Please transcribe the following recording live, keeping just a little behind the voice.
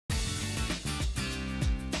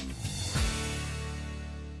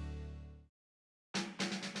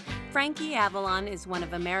Frankie Avalon is one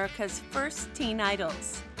of America's first teen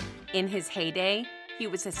idols. In his heyday, he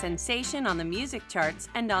was a sensation on the music charts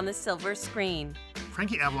and on the silver screen.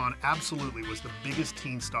 Frankie Avalon absolutely was the biggest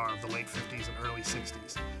teen star of the late 50s and early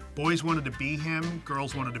 60s. Boys wanted to be him,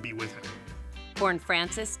 girls wanted to be with him. Born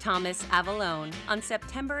Francis Thomas Avalon on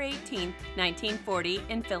September 18, 1940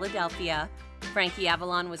 in Philadelphia, Frankie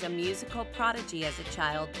Avalon was a musical prodigy as a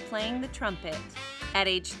child, playing the trumpet. At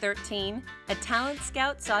age 13, a talent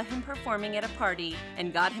scout saw him performing at a party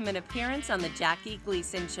and got him an appearance on the Jackie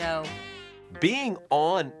Gleason Show. Being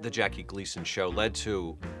on the Jackie Gleason Show led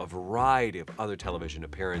to a variety of other television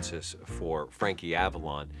appearances for Frankie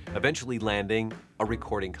Avalon, eventually landing a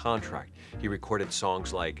recording contract. He recorded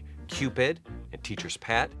songs like Cupid and Teacher's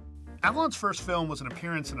Pet. Avalon's first film was an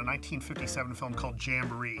appearance in a 1957 film called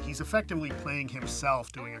Jamboree. He's effectively playing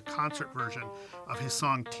himself doing a concert version of his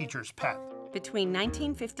song Teacher's Pet. Between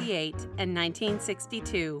 1958 and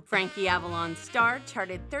 1962, Frankie Avalon's star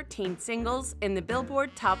charted 13 singles in the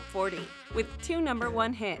Billboard Top 40, with 2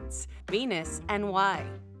 #1 hits, Venus and Why.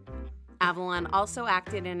 Avalon also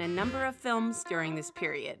acted in a number of films during this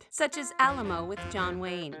period, such as Alamo with John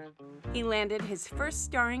Wayne. He landed his first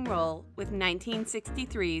starring role with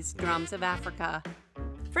 1963's Drums of Africa.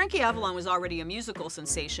 Frankie Avalon was already a musical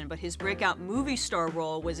sensation, but his breakout movie star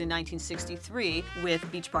role was in 1963 with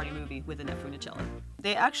Beach Party Movie with Annette Funicello.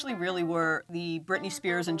 They actually really were the Britney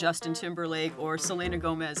Spears and Justin Timberlake or Selena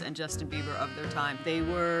Gomez and Justin Bieber of their time. They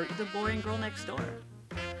were the boy and girl next door,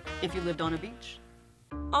 if you lived on a beach.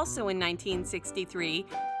 Also in 1963,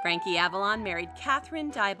 Frankie Avalon married Catherine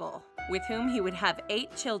Dybel, with whom he would have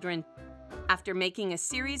 8 children. After making a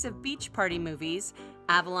series of beach party movies,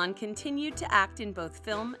 Avalon continued to act in both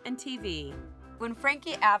film and TV. When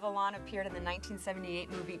Frankie Avalon appeared in the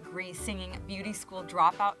 1978 movie Grease singing Beauty School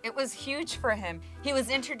Dropout, it was huge for him. He was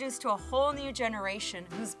introduced to a whole new generation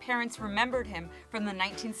whose parents remembered him from the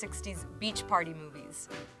 1960s beach party movies.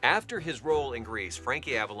 After his role in Grease,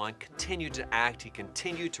 Frankie Avalon continued to act, he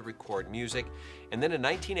continued to record music, and then in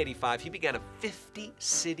 1985 he began a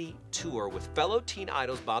 50-city tour with fellow teen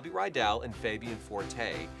idols Bobby Rydell and Fabian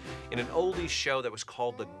Forte in an oldies show that was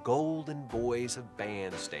called The Golden Boys of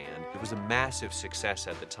Bandstand. It was a massive success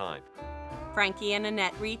at the time. Frankie and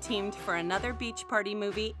Annette re-teamed for another beach party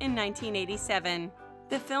movie in 1987.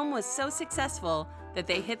 The film was so successful that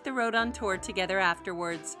they hit the road on tour together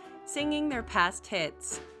afterwards, singing their past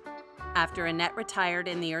hits. After Annette retired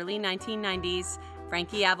in the early 1990s,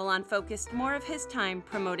 Frankie Avalon focused more of his time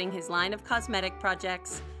promoting his line of cosmetic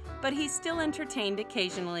projects, but he's still entertained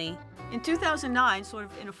occasionally. In 2009, sort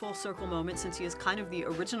of in a full circle moment, since he is kind of the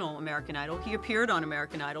original American Idol, he appeared on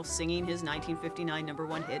American Idol singing his 1959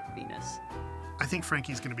 #1 hit, Venus. I think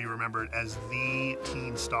Frankie's going to be remembered as the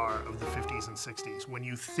teen star of the 50s and 60s. When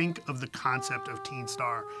you think of the concept of teen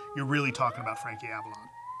star, you're really talking about Frankie Avalon.